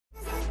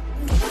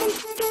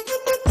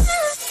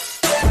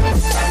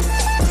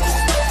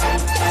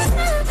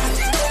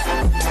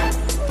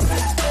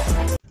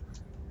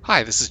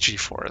Hi, this is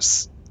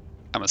G-Force.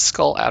 I'm a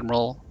Skull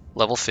Admiral,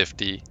 level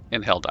 50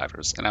 in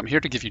Helldivers, and I'm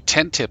here to give you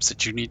 10 tips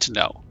that you need to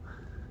know.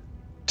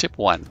 Tip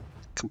 1.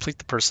 Complete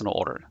the personal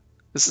order.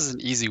 This is an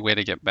easy way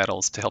to get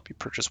medals to help you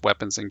purchase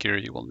weapons and gear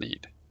you will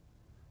need.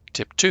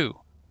 Tip 2.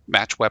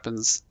 Match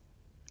weapons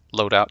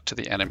loadout to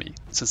the enemy.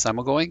 Since I'm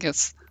going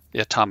against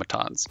the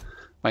automatons,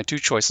 my two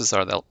choices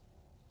are the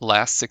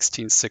last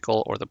 16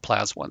 sickle or the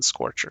Plas 1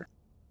 Scorcher.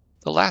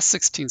 The last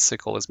 16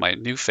 sickle is my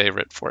new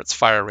favorite for its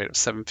fire rate of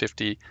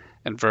 750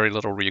 and very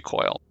little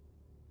recoil.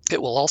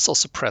 It will also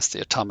suppress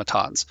the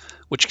automatons,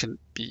 which can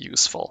be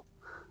useful.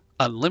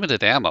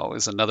 Unlimited ammo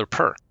is another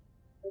perk.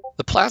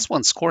 The Plas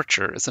 1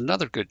 Scorcher is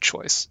another good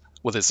choice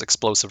with its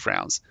explosive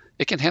rounds.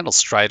 It can handle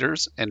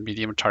striders and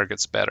medium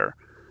targets better,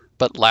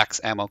 but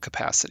lacks ammo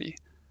capacity.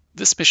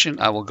 This mission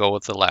I will go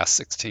with the last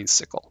 16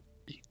 sickle.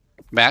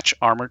 Match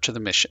armor to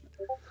the mission.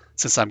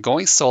 Since I'm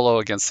going solo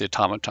against the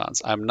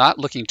automatons, I'm not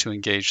looking to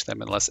engage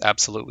them unless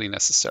absolutely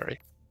necessary.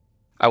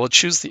 I will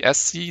choose the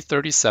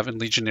SC-37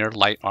 Legionnaire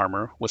Light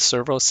Armor with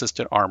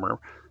Servo-Assisted Armor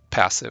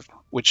passive,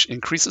 which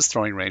increases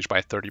throwing range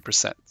by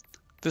 30%.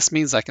 This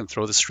means I can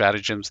throw the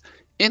stratagems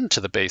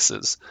into the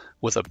bases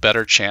with a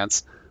better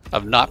chance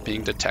of not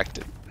being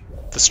detected.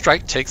 The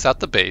strike takes out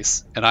the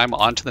base, and I'm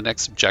on to the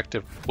next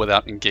objective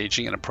without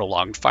engaging in a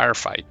prolonged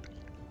firefight.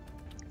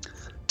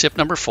 Tip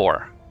number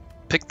 4.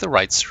 Pick the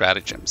right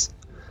stratagems.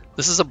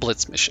 This is a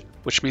blitz mission,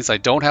 which means I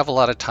don't have a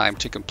lot of time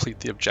to complete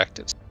the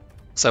objectives.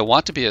 So I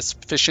want to be as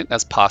efficient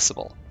as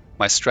possible.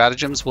 My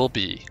stratagems will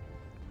be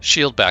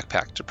shield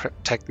backpack to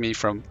protect me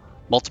from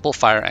multiple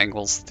fire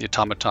angles the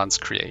automatons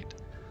create,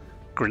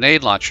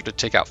 grenade launcher to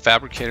take out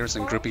fabricators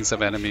and groupings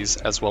of enemies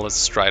as well as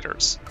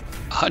striders,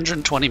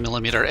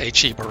 120mm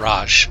HE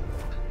barrage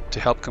to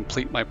help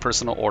complete my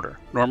personal order.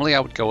 Normally I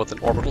would go with an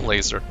orbital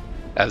laser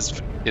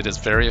as it is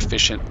very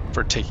efficient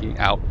for taking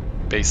out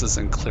bases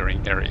and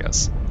clearing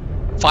areas.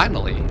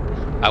 Finally,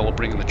 I will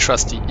bring in the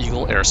trusty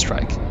Eagle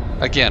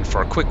airstrike, again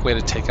for a quick way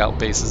to take out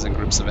bases and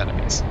groups of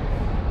enemies.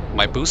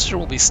 My booster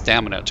will be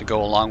stamina to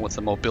go along with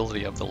the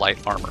mobility of the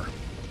light armor.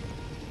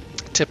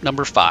 Tip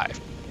number 5.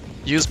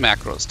 Use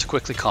macros to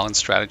quickly call in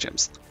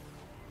stratagems.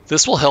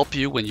 This will help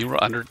you when you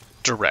are under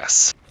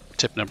duress.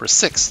 Tip number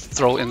 6.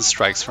 Throw in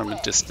strikes from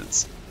a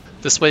distance.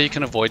 This way you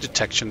can avoid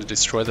detection and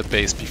destroy the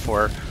base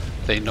before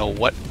they know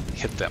what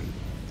hit them.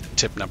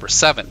 Tip number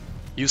 7.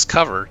 Use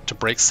cover to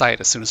break sight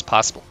as soon as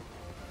possible.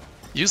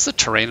 Use the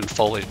terrain and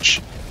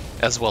foliage,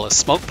 as well as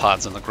smoke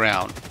pods on the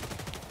ground.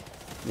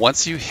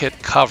 Once you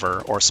hit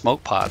cover or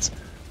smoke pods,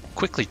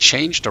 quickly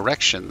change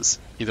directions,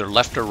 either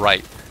left or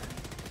right,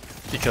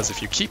 because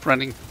if you keep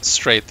running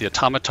straight, the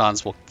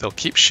automatons they'll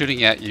keep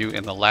shooting at you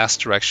in the last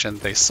direction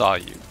they saw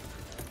you.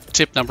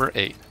 Tip number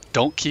 8.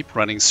 Don't keep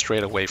running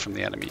straight away from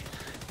the enemy.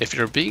 If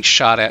you're being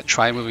shot at,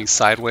 try moving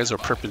sideways or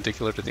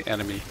perpendicular to the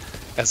enemy,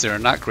 as they are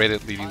not great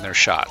at leading their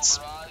shots.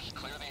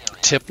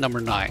 Tip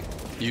number 9.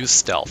 Use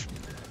stealth.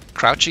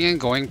 Crouching and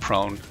going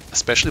prone,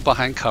 especially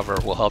behind cover,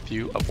 will help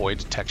you avoid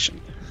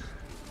detection.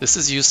 This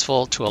is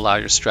useful to allow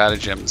your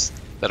stratagems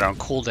that are on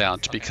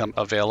cooldown to become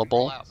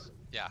available,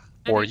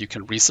 or you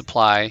can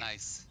resupply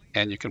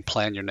and you can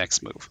plan your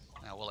next move.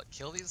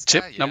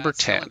 Tip number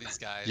 10.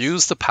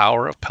 Use the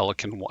power of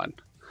Pelican 1.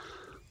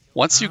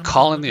 Once you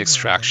call in the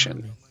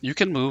extraction, you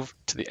can move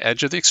to the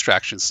edge of the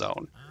extraction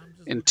zone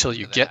until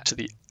you get to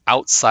the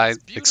outside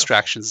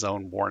extraction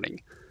zone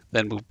warning.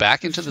 Then move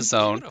back into the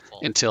zone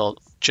until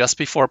just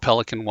before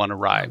Pelican 1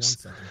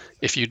 arrives.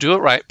 If you do it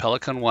right,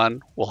 Pelican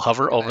 1 will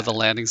hover over the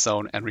landing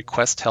zone and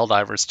request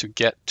Helldivers to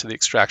get to the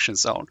extraction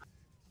zone,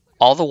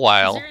 all the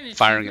while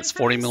firing its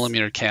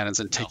 40mm cannons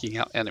and taking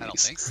out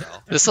enemies.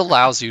 This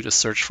allows you to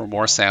search for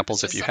more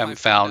samples if you haven't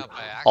found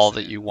all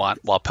that you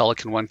want, while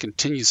Pelican 1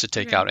 continues to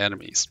take out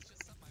enemies.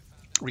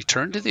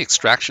 Return to the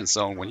extraction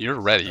zone when you're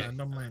ready,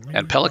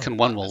 and Pelican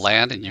 1 will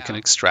land and you can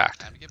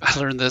extract. I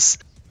learned this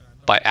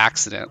by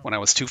accident when I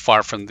was too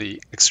far from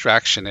the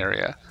extraction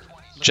area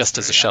just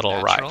as the shuttle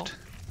arrived.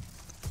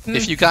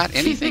 If you got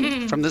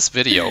anything from this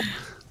video,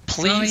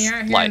 please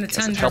like,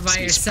 as it helps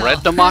me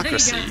spread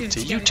democracy to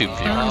YouTube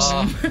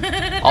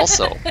viewers.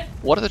 Also,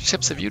 what other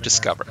tips have you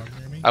discovered?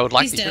 I would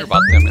like to hear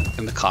about them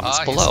in the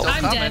comments below.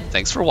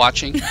 Thanks for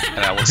watching, and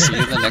I will see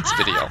you in the next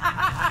video.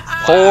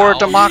 For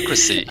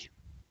democracy!